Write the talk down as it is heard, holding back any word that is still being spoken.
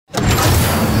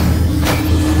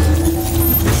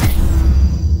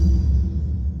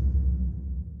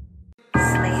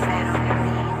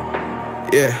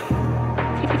Yeah.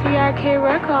 TRK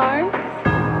REQORDZ.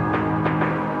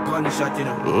 Gunshot, you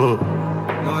know.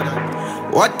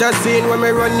 What a scene when me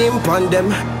running pon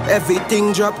them.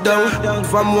 Everything drop down.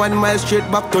 From 1 mile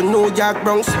straight back to New York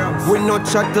Bronx. We not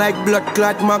shot like blood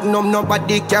clot magnum.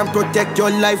 Nobody can protect your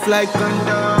life like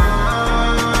thunder.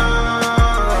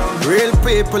 Real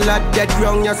people are dead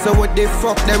wrong, yeah, so what the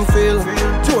fuck them feel?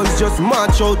 Jones just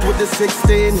march out with the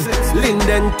 16.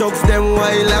 Linden tucks them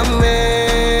while I'm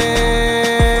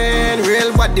in.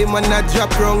 Real body man a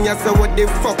drop wrong, yeah, so what the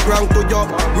fuck wrong to your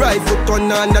rifle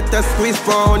turn on, not a squeeze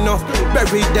phone, no.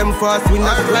 Bury them fast, we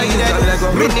not squeeze.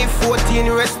 Mini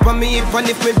 14 rest for me, even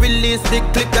if we release the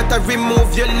clip that I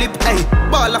remove your lip, ayy.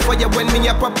 Ball of fire when me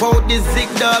a pop out the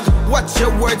zigzag. Watch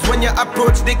your words when you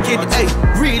approach the kid, ayy.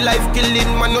 Real life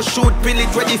killing, man, no shoot, pill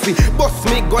it ready fi bust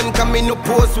me gun, come in no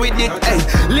pose with it, ayy.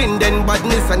 Linden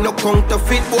badness and no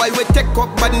counterfeit. Boy, we take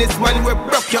up badness, man, we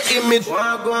broke your image.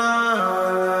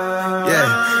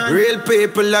 Yeah, real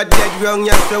people are dead wrong,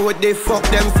 yeah, so what they fuck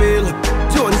them feel?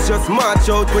 Jones just march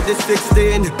out with the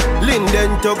 16.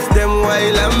 Linden tucks them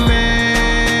while I'm in.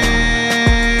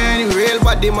 Real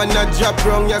body man a drop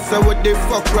wrong, yeah, so what the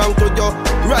fuck wrong to your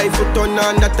rifle turn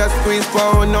on, that a squeeze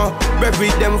pound, no.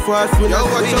 Bury them fast, we know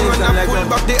what you wanna pull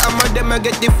back the hammer, them I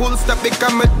get the full stop.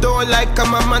 Become a door like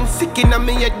I'm a man sick in a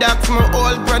me a dark. My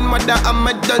old grandmother and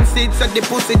my done seeds at the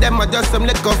pussy, them I just some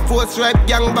like a force ripe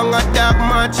gang bang a dark.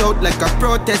 March out like a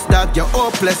protest dog, you're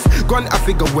hopeless. Gun a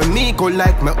figure when me go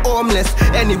like my homeless.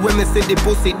 Anyway me see the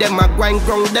pussy, them a grind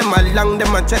ground, them a long,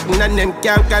 them a chatting and them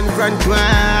can't confront.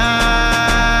 Why?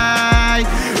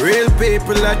 Real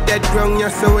people are dead wrong, yeah,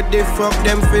 so what the fuck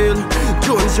them feel?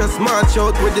 Jones just march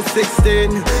out with the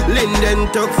 16. Linden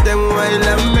tucks them while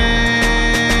I'm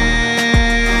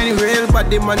in. Real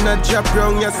body man a drop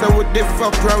wrong, yeah, so what the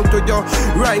fuck wrong to your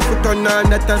rifle turn on,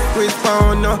 that a squeeze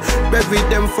pound, no. Bury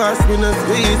them fast, we no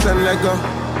squeeze and let go.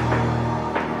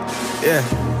 Yeah,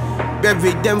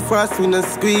 bury them fast, we no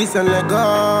squeeze and let go.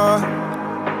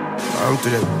 On to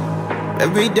them.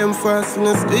 Bury them fast, we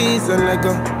no squeeze and let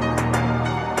go.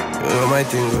 You know my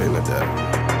thing going at that.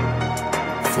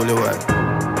 Fully wild.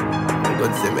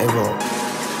 God same ever.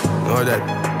 Know that.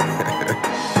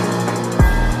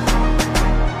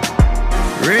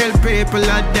 Real people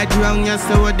are dead wrong, yeah,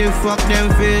 so what the fuck them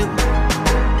feel?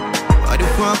 What the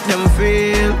fuck them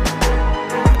feel?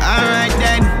 Alright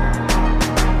then.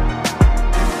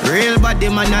 Real body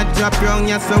man a drop wrong,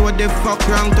 yeah, so what the fuck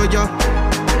wrong to you?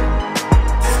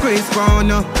 Squeeze phone,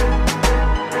 no.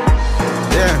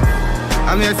 Yeah.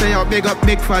 I'm here to say yo, big up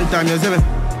big fan time, you see me?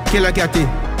 Killer Catty,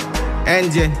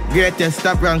 NJ, greatest,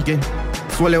 stop ranking.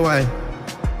 Fully wild.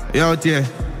 You out here?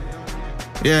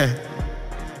 Yeah.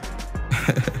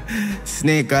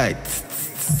 Snake eyes.